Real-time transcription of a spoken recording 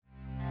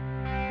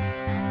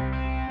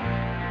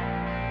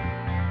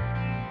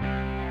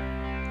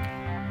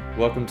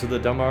Welcome to the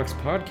Dumbox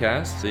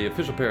Podcast, the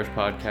official parish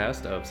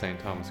podcast of St.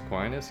 Thomas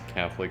Aquinas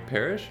Catholic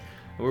Parish,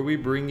 where we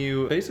bring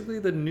you basically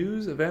the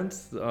news,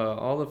 events,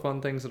 all the fun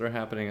things that are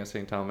happening at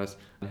St. Thomas,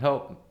 and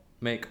help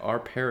make our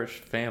parish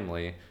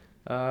family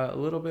a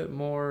little bit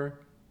more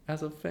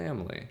as a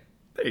family.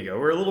 There you go.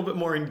 We're a little bit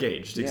more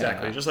engaged.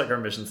 Exactly. Yeah. Just like our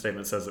mission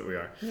statement says that we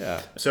are.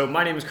 Yeah. So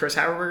my name is Chris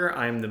Haberberger.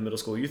 I'm the middle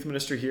school youth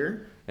minister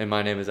here. And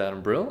my name is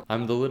Adam Brill.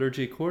 I'm the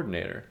liturgy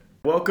coordinator.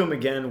 Welcome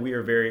again. We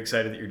are very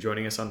excited that you're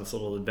joining us on this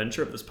little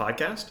adventure of this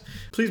podcast.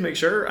 Please make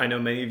sure, I know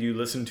many of you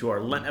listened to our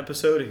Lent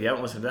episode. If you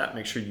haven't listened to that,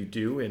 make sure you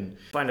do and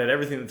find out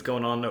everything that's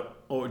going on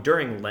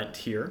during Lent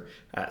here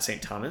at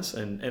St. Thomas.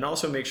 And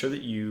also make sure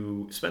that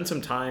you spend some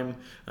time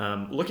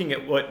looking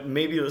at what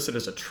may be listed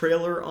as a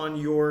trailer on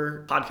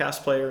your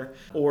podcast player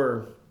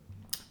or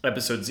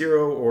episode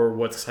 0 or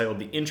what's titled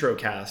the intro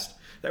cast.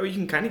 That way you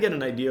can kind of get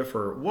an idea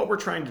for what we're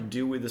trying to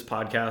do with this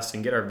podcast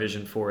and get our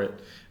vision for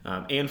it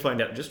and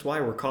find out just why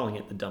we're calling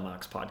it the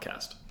Dumbox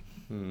Podcast.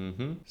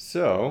 Mm-hmm.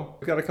 So,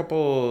 we've got a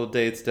couple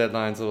dates,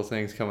 deadlines, little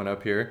things coming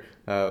up here.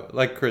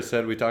 Like Chris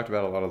said, we talked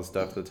about a lot of the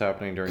stuff that's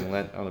happening during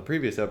Lent on the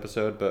previous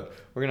episode, but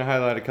we're going to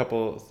highlight a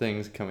couple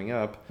things coming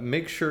up.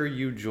 Make sure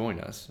you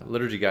join us.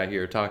 Liturgy guy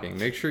here talking.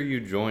 Make sure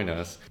you join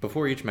us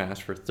before each Mass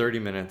for 30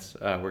 minutes.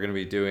 We're going to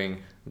be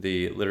doing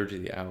the Liturgy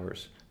of the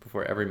Hours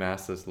before every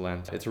Mass this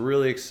Lent. It's a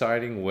really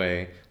exciting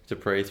way to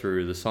pray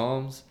through the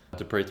Psalms,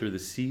 to pray through the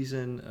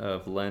season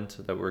of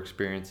Lent that we're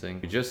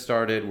experiencing.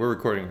 We're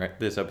recording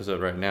this episode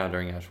right now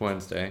during Ash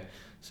Wednesday,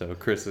 so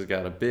Chris has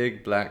got a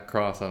big black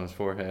cross on his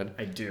forehead.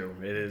 I do.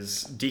 It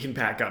is. Deacon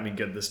Pat got me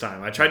good this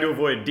time. I tried to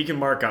avoid. Deacon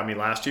Mark got me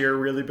last year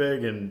really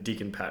big, and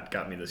Deacon Pat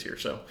got me this year.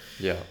 So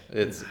yeah,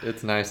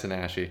 it's nice and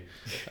ashy.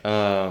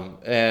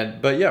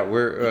 But yeah,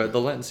 we're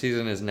the Lenten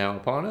season is now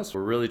upon us.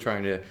 We're really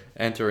trying to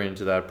enter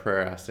into that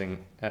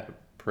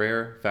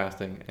prayer,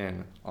 fasting,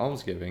 and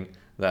almsgiving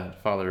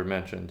that Father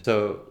mentioned.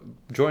 So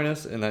join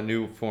us in that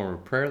new form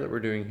of prayer that we're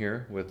doing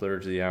here with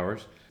Liturgy of the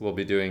Hours. We'll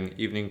be doing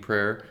evening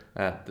prayer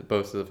at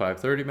both of the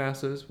 5:30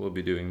 Masses. We'll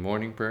be doing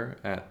morning prayer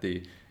at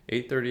the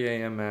 8:30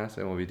 a.m. Mass,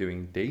 and we'll be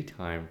doing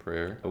daytime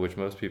prayer, which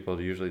most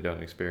people usually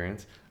don't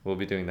experience. We'll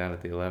be doing that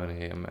at the 11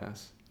 a.m.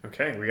 Mass.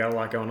 Okay, we got a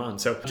lot going on.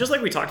 So just like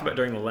we talked about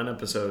during the Lent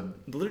episode,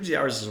 the Liturgy of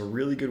the Hours is a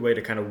really good way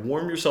to kind of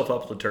warm yourself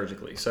up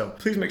liturgically. So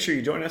please make sure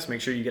you join us. Make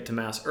sure you get to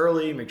Mass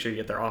early. Make sure you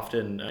get there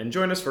often. And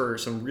join us for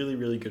some really,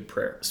 really good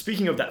prayer.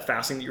 Speaking of that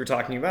fasting that you were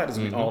talking about, as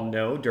we all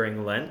know,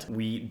 during Lent,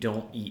 we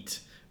don't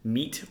eat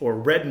meat, or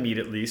red meat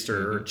at least,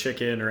 or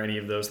chicken or any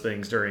of those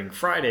things during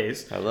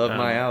Fridays. I love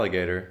my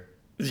alligator.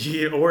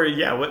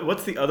 Yeah,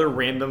 what's the other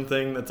random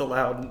thing that's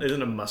allowed?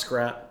 Isn't a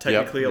muskrat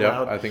technically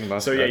allowed? I think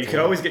muskrat. So yeah, you can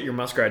always get your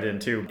muskrat in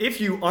too. If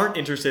you aren't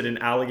interested in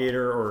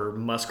alligator or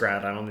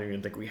muskrat, I don't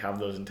even think we have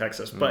those in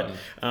Texas, but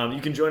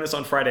you can join us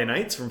on Friday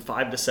nights from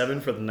 5 to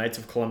 7 for the Knights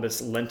of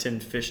Columbus Lenten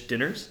fish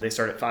dinners. They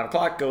start at 5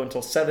 o'clock, go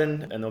until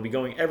 7, and they'll be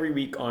going every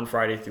week on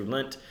Friday through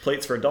Lent.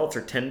 Plates for adults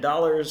are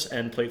 $10,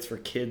 and plates for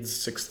kids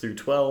 6 through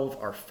 12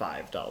 are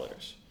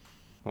 $5.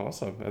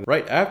 Awesome. And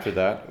right after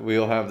that,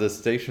 we'll have the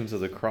Stations of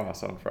the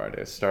Cross on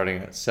Fridays,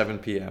 starting at 7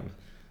 p.m.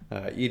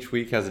 Each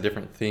week has a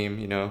different theme,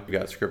 We've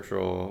got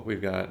scriptural,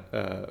 we've got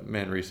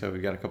Manresa,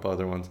 we've got a couple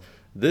other ones.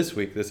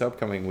 This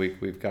upcoming week,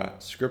 we've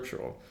got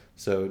scriptural.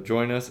 So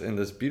join us in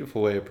this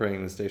beautiful way of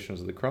praying the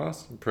Stations of the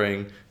Cross,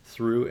 praying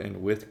through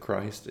and with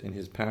Christ in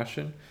his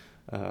passion.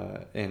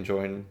 And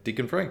join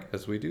Deacon Frank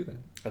as we do that.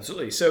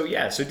 Absolutely. So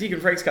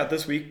Deacon Frank's got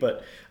this week,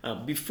 but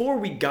before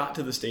we got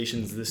to the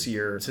stations this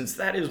year, since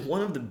that is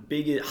one of the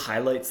big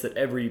highlights that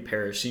every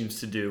parish seems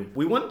to do,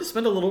 we wanted to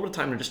spend a little bit of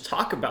time to just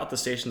talk about the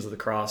Stations of the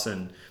Cross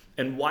and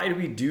why do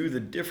we do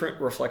the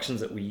different reflections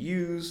that we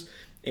use,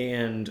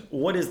 and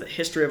what is the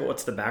history of it,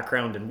 what's the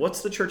background, and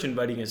what's the church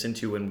inviting us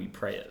into when we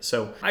pray it.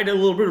 So I did a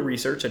little bit of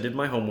research, I did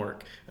my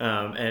homework,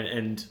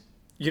 and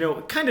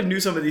kind of knew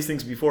some of these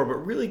things before, but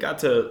really got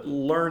to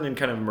learn and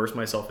kind of immerse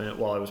myself in it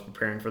while I was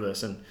preparing for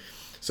this. And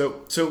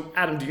so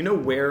Adam, do you know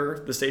where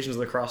the Stations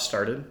of the Cross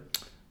started?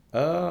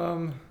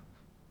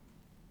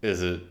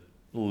 Is it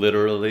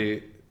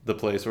literally the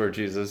place where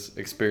Jesus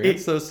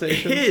experienced those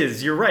stations? It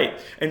is, you're right.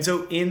 And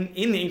so in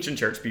the ancient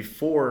church,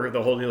 before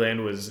the Holy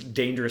Land was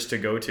dangerous to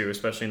go to,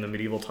 especially in the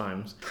medieval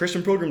times,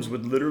 Christian pilgrims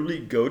would literally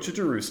go to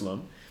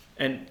Jerusalem,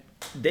 and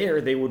there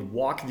they would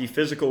walk the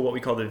physical, what we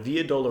call the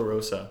Via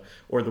Dolorosa,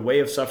 or the way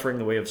of suffering,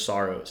 the way of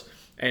sorrows.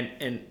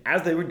 And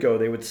as they would go,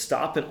 they would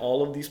stop in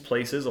all of these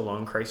places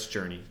along Christ's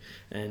journey,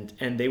 and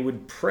they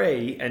would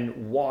pray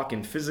and walk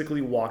and physically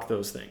walk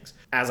those things.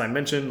 As I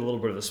mentioned, a little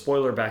bit of a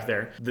spoiler back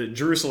there, the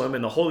Jerusalem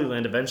and the Holy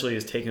Land eventually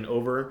is taken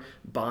over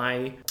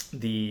by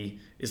the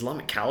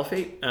Islamic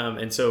Caliphate,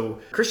 and so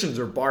Christians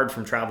are barred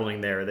from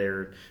traveling there.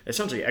 They're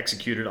essentially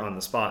executed on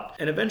the spot.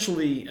 And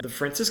eventually, the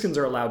Franciscans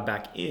are allowed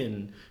back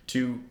in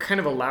to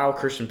kind of allow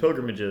Christian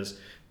pilgrimages,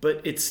 but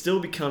it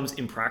still becomes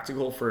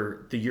impractical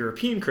for the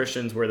European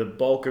Christians, where the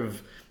bulk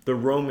of the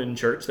Roman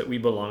church that we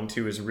belong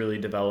to is really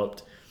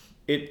developed.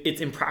 It's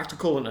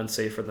impractical and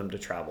unsafe for them to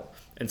travel.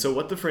 And so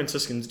what the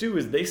Franciscans do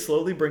is they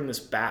slowly bring this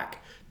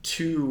back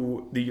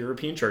to the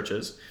European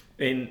churches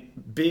in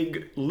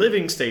big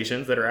living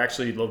stations that are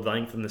actually the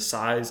length and the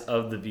size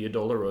of the Via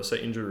Dolorosa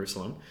in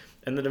Jerusalem,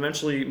 and then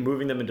eventually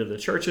moving them into the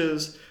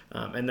churches,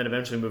 and then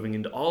eventually moving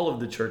into all of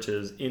the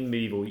churches in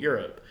medieval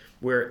Europe,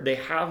 where they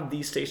have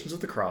these Stations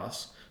of the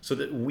Cross, so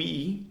that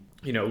we,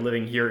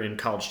 living here in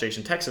College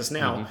Station, Texas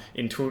now,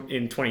 in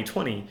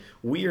 2020,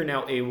 we are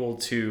now able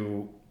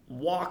to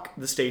walk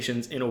the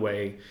stations in a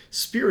way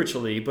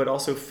spiritually, but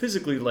also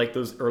physically, like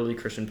those early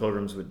Christian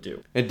pilgrims would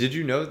do. And did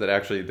you know that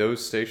actually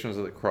those Stations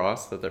of the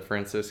Cross that the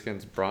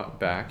Franciscans brought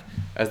back,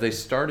 as they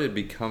started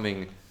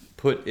becoming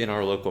put in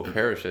our local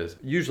parishes,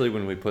 usually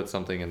when we put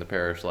something in the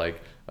parish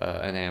like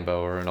an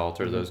ambo or an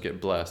altar, those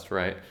get blessed,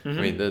 right? I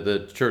mean,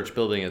 the church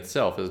building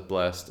itself is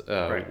blessed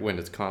when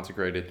it's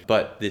consecrated,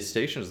 but the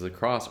Stations of the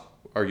Cross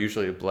are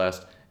usually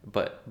blessed.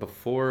 But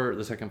before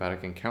the Second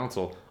Vatican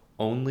Council,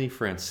 only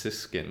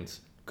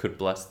Franciscans could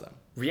bless them.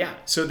 Yeah,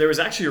 so there was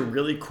actually a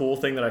really cool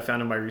thing that I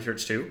found in my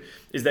research too,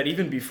 is that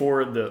even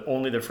before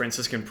only the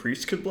Franciscan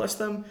priests could bless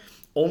them,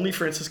 only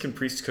Franciscan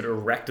priests could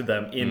erect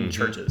them in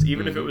churches,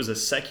 even if it was a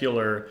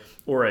secular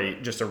or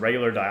just a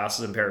regular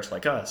diocesan parish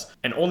like us.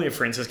 And only a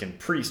Franciscan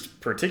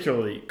priest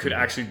particularly could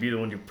actually be the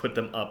one who put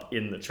them up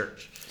in the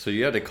church. So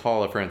you had to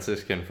call a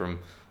Franciscan from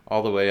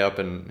all the way up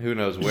and who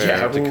knows where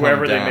to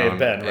wherever come they may down have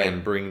been, right?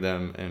 and bring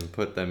them and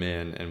put them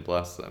in and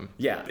bless them.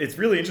 Yeah, it's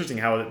really interesting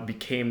how it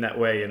became that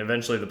way, and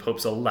eventually the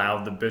popes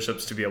allowed the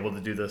bishops to be able to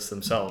do this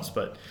themselves.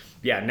 But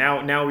yeah,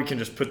 now we can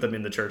just put them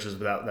in the churches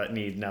without that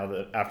need now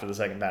that after the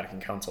Second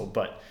Vatican Council.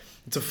 But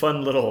it's a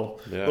fun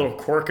little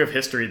quirk of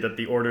history that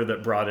the order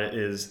that brought it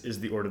is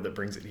the order that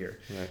brings it here.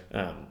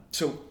 Right.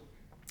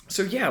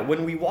 So yeah,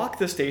 when we walk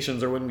the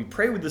stations or when we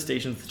pray with the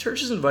stations, the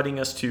church is inviting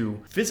us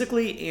to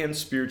physically and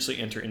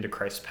spiritually enter into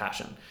Christ's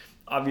passion.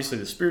 Obviously,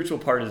 the spiritual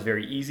part is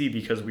very easy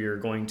because we are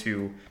going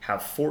to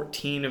have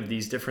 14 of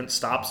these different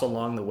stops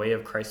along the way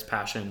of Christ's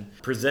passion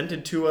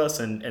presented to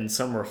us, and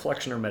some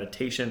reflection or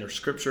meditation or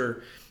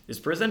scripture is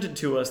presented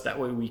to us. That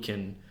way we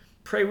can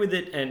pray with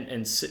it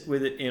and sit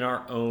with it in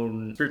our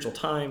own spiritual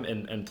time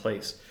and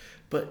place.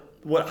 But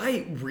what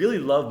I really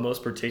love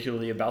most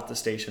particularly about the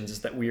stations is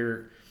that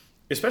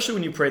especially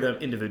when you pray them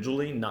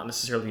individually, not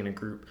necessarily in a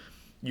group,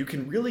 you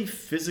can really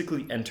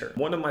physically enter.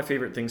 One of my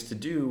favorite things to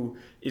do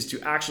is to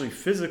actually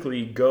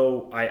physically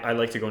go. I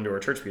like to go into our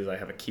church because I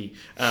have a key,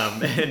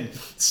 and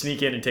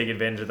sneak in and take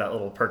advantage of that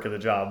little perk of the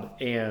job,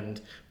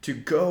 and to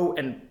go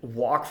and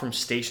walk from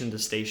station to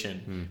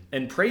station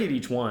and pray at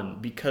each one,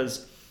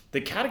 because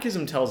the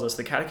Catechism tells us,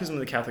 the Catechism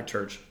of the Catholic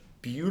Church,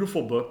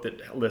 beautiful book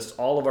that lists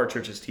all of our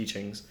church's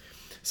teachings,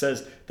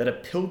 says that a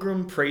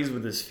pilgrim prays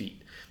with his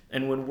feet.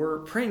 And when we're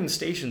praying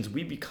stations,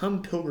 we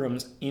become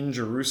pilgrims in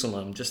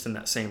Jerusalem just in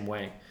that same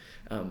way.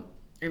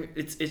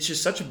 It's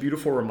just such a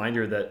beautiful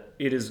reminder that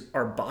it is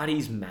our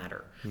bodies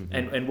matter,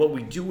 and what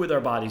we do with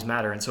our bodies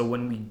matter. And so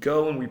when we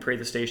go and we pray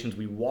the stations,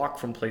 we walk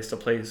from place to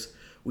place.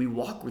 We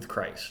walk with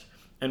Christ.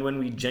 And when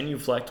we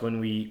genuflect, when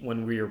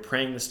we are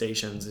praying the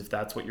stations, if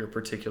that's what your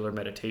particular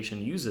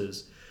meditation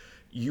uses,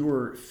 you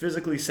are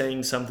physically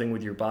saying something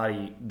with your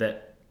body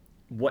that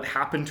what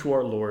happened to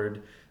our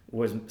Lord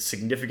was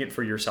significant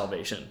for your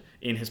salvation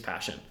in his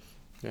passion.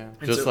 Yeah,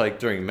 and just like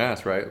during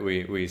Mass, right?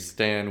 We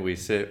stand, we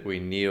sit, we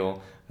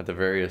kneel at the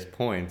various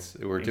points.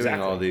 We're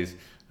doing all these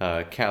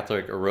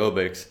Catholic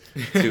aerobics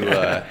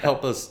to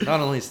help us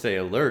not only stay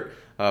alert,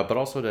 but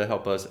also to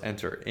help us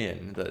enter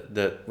in.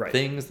 The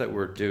things that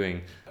we're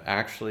doing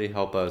actually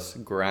help us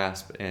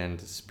grasp and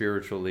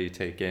spiritually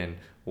take in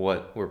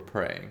what we're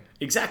praying.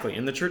 Exactly.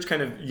 And the church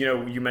kind of,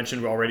 you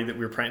mentioned already that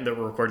we're praying, that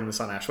we're recording this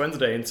on Ash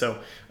Wednesday. And so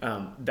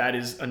that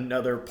is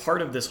another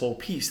part of this whole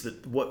piece,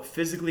 that what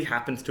physically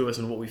happens to us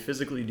and what we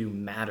physically do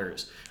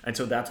matters. And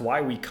so that's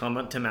why we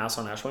come to Mass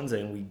on Ash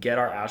Wednesday and we get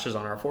our ashes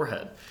on our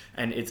forehead.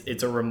 And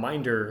it's a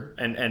reminder.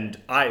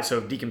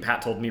 So Deacon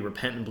Pat told me,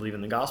 repent and believe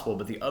in the gospel.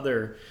 But the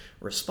other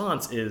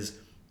response is,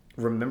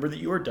 remember that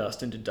you are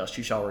dust, and to dust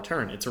you shall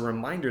return. It's a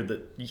reminder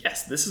that,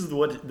 yes, this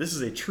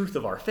is a truth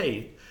of our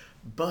faith,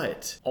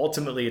 but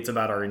ultimately it's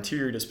about our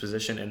interior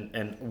disposition,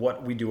 and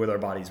what we do with our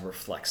bodies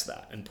reflects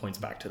that and points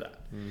back to that.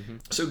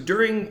 So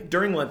during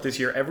Lent this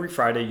year, every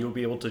Friday you'll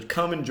be able to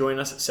come and join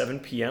us at 7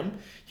 p.m.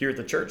 here at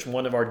the church.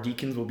 One of our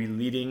deacons will be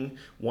leading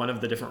one of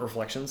the different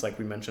reflections, like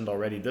we mentioned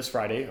already. This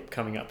Friday,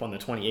 coming up on the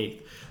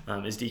 28th,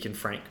 is Deacon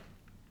Frank.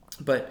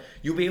 But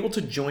you'll be able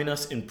to join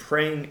us in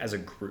praying as a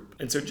group.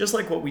 And so just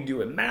like what we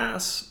do at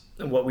Mass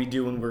and what we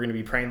do when we're going to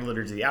be praying the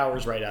Liturgy of the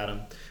Hours, right,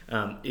 Adam,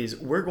 is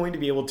we're going to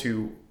be able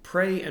to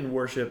pray and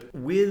worship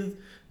with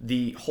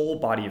the whole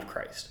body of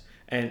Christ.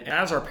 And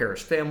as our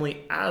parish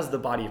family, as the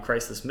body of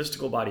Christ, this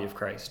mystical body of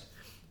Christ,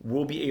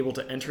 we'll be able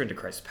to enter into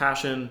Christ's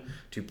passion,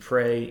 to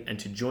pray, and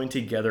to join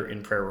together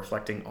in prayer,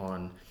 reflecting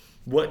on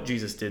what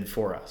Jesus did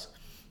for us.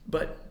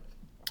 But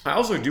I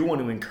also do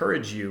want to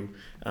encourage you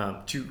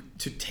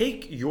to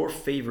take your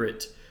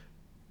favorite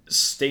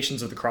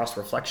Stations of the Cross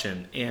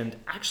reflection and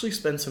actually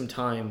spend some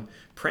time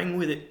praying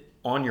with it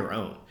on your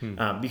own.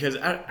 Because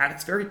at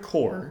its very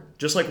core,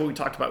 just like what we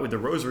talked about with the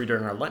Rosary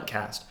during our Lent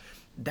cast,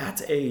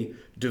 that's a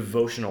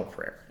devotional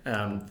prayer.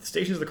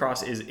 Stations of the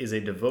Cross is a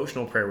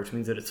devotional prayer, which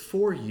means that it's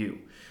for you.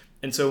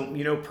 And so,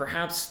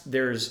 perhaps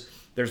there's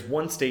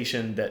one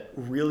station that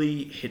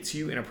really hits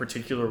you in a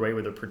particular way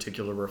with a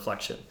particular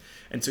reflection.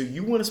 And so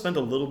you want to spend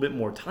a little bit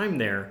more time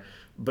there,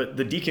 but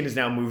the deacon has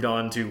now moved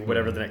on to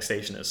whatever the next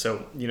station is.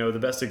 So, the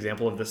best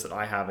example of this that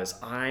I have is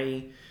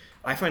I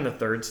find the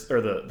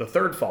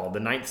third fall, the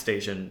ninth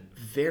station,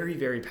 very,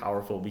 very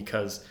powerful,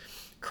 because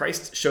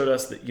Christ showed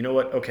us that,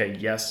 okay,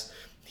 yes,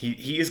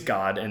 he is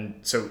God, and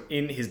so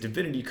in his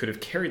divinity could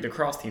have carried the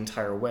cross the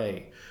entire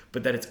way,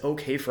 but that it's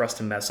okay for us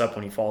to mess up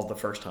when he falls the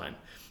first time,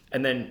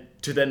 and then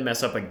to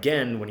mess up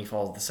again when he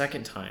falls the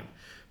second time.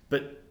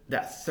 But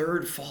that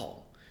third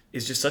fall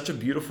is just such a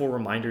beautiful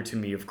reminder to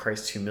me of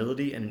Christ's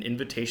humility and an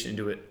invitation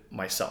into it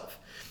myself.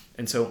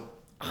 And so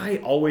I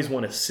always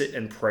want to sit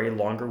and pray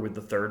longer with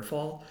the third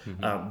fall,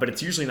 but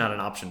it's usually not an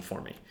option for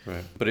me.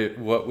 Right. But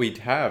what we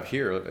have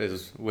here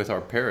is, with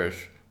our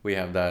parish, we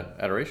have that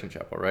adoration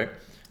chapel, right?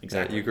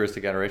 Exactly. That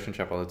Eucharistic adoration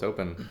chapel that's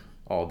open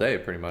all day,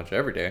 pretty much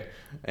every day.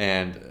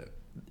 And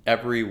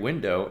every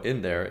window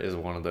in there is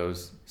one of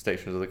those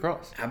Stations of the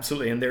Cross.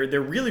 Absolutely. And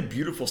they're really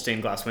beautiful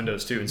stained glass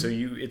windows too. And so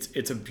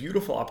it's a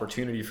beautiful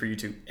opportunity for you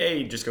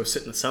to just go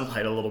sit in the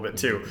sunlight a little bit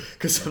too,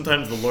 because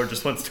sometimes the Lord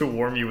just wants to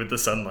warm you with the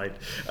sunlight.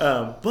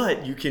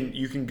 But you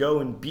can go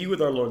and be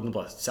with our Lord in the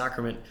Blessed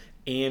Sacrament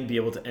and be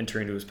able to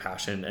enter into his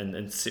passion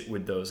and sit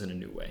with those in a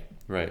new way.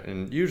 Right.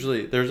 And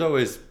usually there's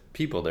always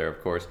people there, of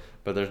course,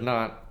 but there's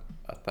not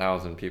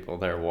 1,000 people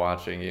there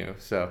watching you,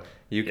 so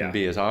you can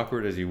be as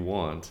awkward as you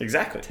want.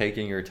 Exactly.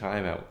 Taking your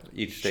time at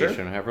each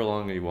station, however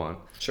long you want.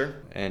 Sure.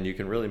 And you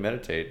can really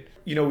meditate.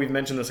 We've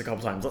mentioned this a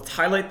couple times. Let's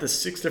highlight the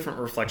 6 different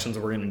reflections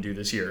that we're going to do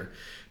this year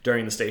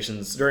during the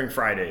stations, during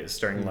Fridays,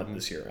 during Lent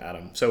this year,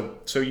 Adam. So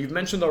you've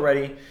mentioned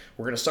already,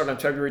 we're going to start on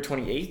February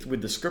 28th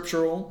with the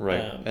scriptural.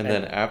 Right. And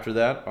then after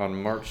that,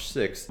 on March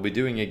 6th, we'll be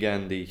doing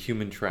again the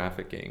human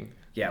trafficking.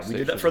 Yeah, we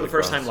did that for the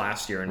first time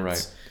last year, and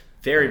it's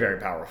very, very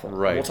powerful.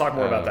 Right. We'll talk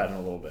more about that in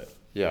a little bit.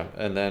 Yeah,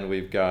 and then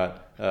we've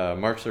got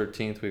March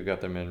 13th, we've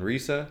got the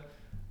Manresa,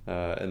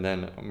 and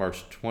then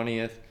March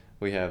 20th,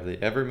 we have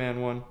the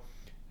Everyman one,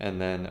 and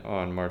then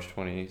on March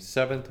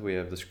 27th, we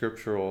have the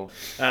scriptural.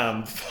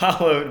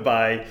 Followed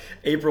by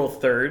April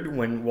 3rd,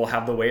 when we'll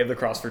have the Way of the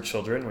Cross for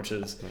Children, which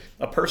is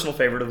a personal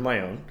favorite of my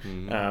own.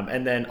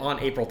 And then on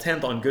April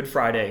 10th, on Good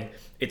Friday,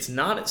 it's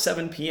not at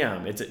 7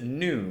 p.m., it's at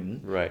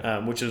noon,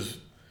 which is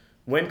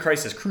when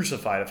Christ is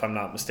crucified, if I'm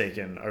not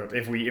mistaken, or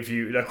if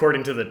you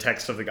according to the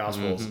text of the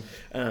Gospels.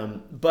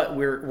 But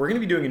we're going to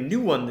be doing a new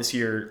one this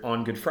year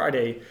on Good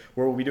Friday,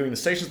 where we'll be doing the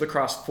Stations of the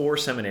Cross for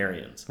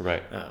seminarians.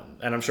 Right.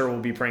 And I'm sure we'll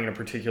be praying in a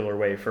particular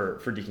way for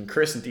Deacon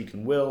Chris and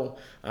Deacon Will,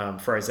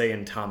 for Isaiah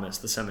and Thomas,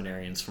 the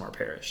seminarians from our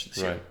parish this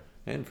year.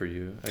 And for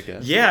you, I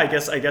guess. Yeah, I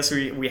guess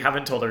we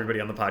haven't told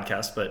everybody on the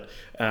podcast, but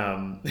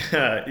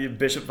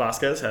Bishop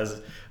Vasquez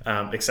has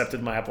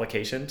accepted my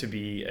application to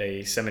be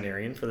a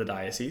seminarian for the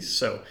diocese.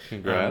 So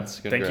congrats.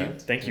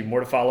 Thank you. More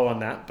to follow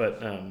on that,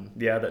 but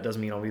that does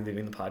mean I'll be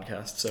leaving the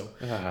podcast. So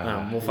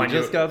we'll find you.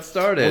 We just got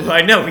started. Well,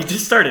 I know we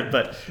just started,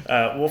 but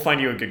we'll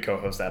find you a good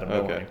co-host, Adam.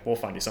 Okay. We'll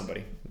find you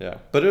somebody. Yeah,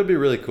 but it would be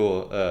really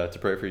cool to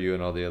pray for you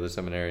and all the other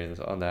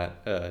seminarians on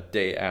that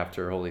day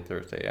after Holy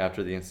Thursday,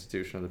 after the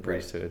institution of the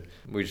priesthood.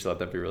 We just thought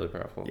that'd be really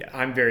powerful. Yeah,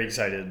 I'm very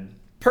excited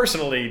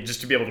personally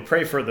just to be able to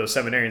pray for those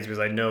seminarians, because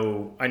I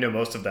know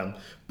most of them,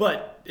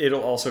 but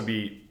it'll also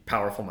be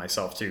powerful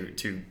myself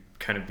to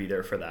kind of be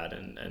there for that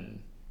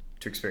and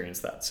to experience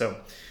that. So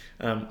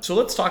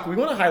let's talk. We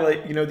want to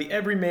highlight, the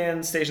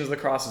Everyman Stations of the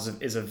Cross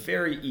is a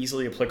very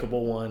easily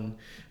applicable one.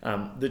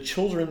 The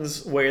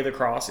Children's Way of the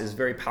Cross is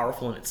very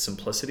powerful in its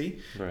simplicity.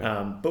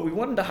 Right. But we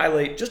wanted to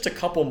highlight just a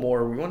couple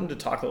more. We wanted to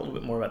talk a little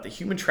bit more about the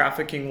human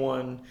trafficking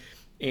one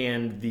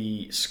and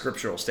the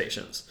scriptural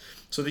stations.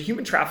 So the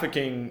human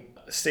trafficking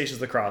Stations of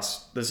the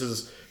Cross, this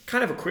is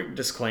kind of a quick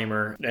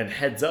disclaimer and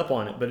heads up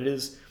on it, but it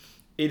is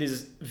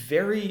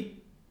very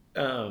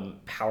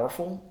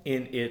powerful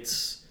in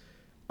its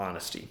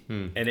honesty,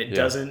 and it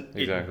doesn't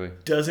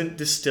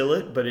distill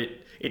it, but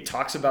it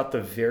talks about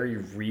the very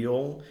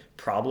real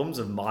problems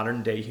of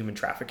modern day human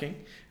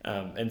trafficking,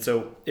 and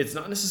so it's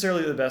not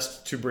necessarily the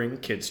best to bring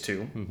kids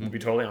to. We'll be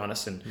totally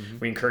honest, and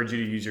we encourage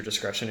you to use your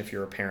discretion if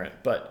you're a parent,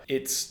 but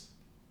it's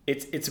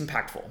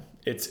impactful.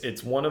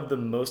 It's one of the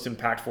most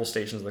impactful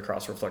Stations of the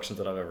Cross reflections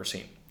that I've ever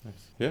seen.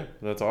 Yeah,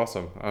 that's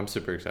awesome. I'm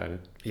super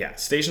excited. Yeah,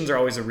 stations are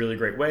always a really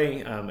great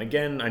way.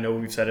 Again, I know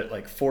we've said it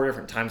like 4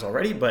 different times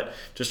already, but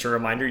just a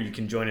reminder, you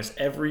can join us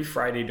every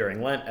Friday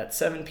during Lent at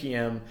 7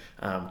 p.m.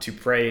 To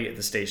pray at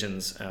the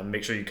stations.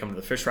 Make sure you come to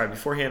the fish fry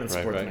beforehand and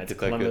support the Knights of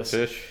Columbus. Get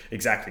that good fish.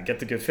 Exactly. Get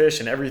the good fish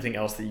and everything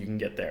else that you can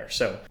get there.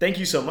 So thank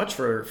you so much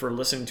for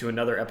listening to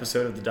another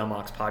episode of the Dumb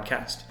Ox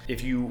Podcast.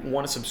 If you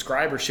want to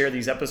subscribe or share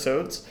these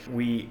episodes,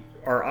 we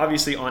are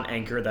obviously on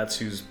Anchor. That's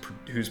who's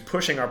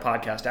pushing our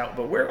podcast out.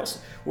 But where else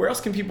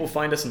can people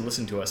find us and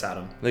listen to us,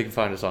 Adam? They can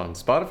find us on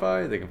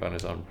Spotify. They can find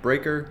us on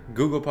Breaker,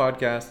 Google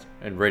Podcast,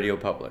 and Radio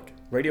Public.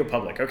 Radio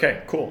Public.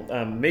 Okay, cool.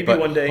 Maybe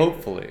one day.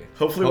 Hopefully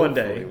one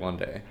day. One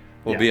day.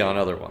 we'll be on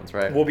other ones,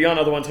 right? We'll be on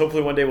other ones.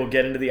 Hopefully one day we'll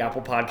get into the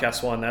Apple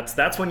Podcast one.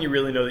 That's when you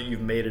really know that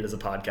you've made it as a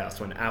podcast,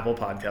 when Apple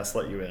Podcasts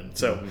let you in.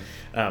 So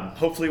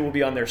hopefully we'll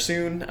be on there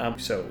soon.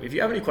 So if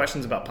you have any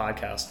questions about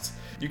podcasts,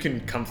 you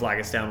can come flag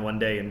us down one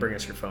day and bring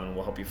us your phone, and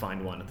we'll help you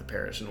find one at the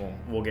parish, and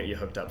we'll get you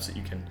hooked up so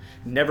you can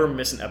never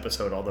miss an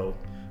episode, although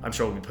I'm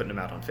sure we'll be putting them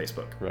out on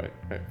Facebook. Right,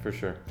 for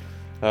sure.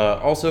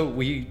 Also,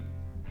 we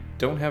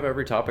don't have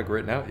every topic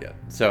written out yet.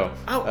 So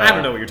I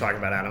don't know what you're talking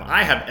about, Adam.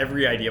 I have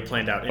every idea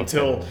planned out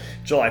until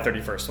July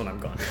 31st when I'm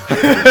gone.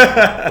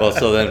 Well,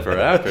 so then for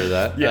after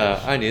that,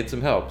 I need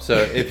some help. So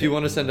if you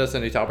want to send us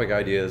any topic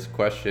ideas,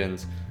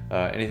 questions,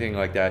 anything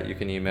like that, you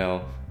can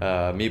email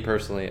me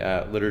personally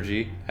at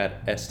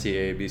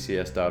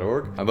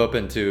liturgy@stabcs.org. I'm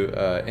open to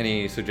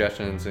any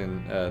suggestions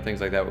and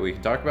things like that we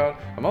can talk about.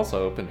 I'm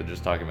also open to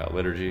just talking about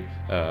liturgy.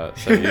 So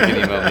you can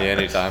email me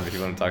anytime if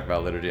you want to talk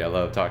about liturgy. I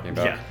love talking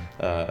about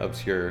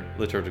obscure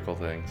liturgical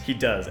things. He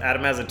does.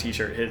 Adam has a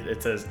t-shirt.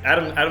 It says,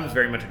 Adam's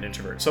very much an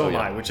introvert. So am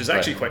I, which is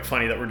actually quite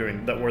funny that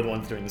we're the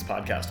ones doing this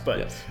podcast.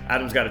 But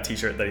Adam's got a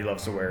t-shirt that he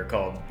loves to wear it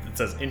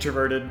says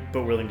introverted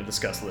but willing to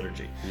discuss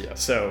liturgy.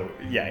 Yes. So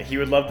he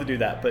would love to do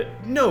that. But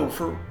no,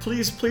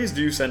 please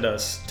do send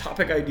us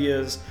topic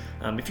ideas.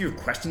 If you have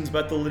questions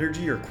about the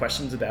liturgy or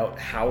questions about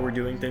how we're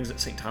doing things at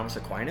St. Thomas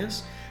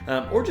Aquinas,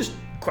 or just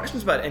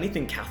questions about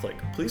anything Catholic,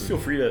 please feel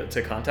free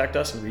to contact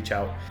us and reach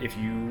out. If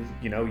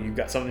you've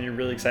got something you're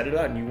really excited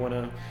about and you want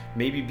to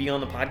maybe be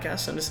on the podcast,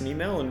 send us an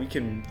email and we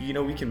can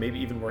maybe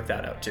even work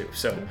that out too.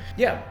 So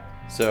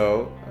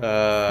So you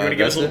want to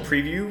give us a little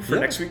preview for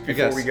next week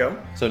before we go?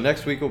 So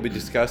next week we'll be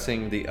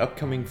discussing the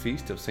upcoming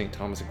feast of St.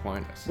 Thomas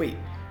Aquinas. Wait,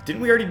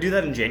 didn't we already do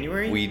that in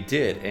January? We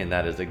did, and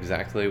that is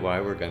exactly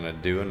why we're going to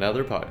do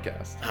another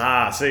podcast.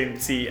 So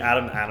see,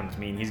 Adam's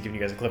mean. He's giving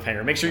you guys a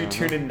cliffhanger. Make sure you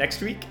tune in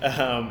next week,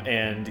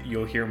 and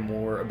you'll hear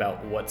more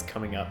about what's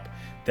coming up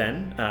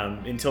then.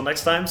 Until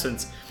next time,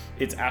 since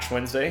it's Ash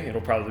Wednesday, it'll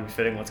probably be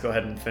fitting. Let's go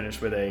ahead and finish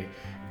with a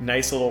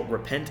nice little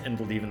repent and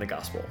believe in the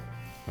gospel.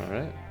 All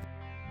right.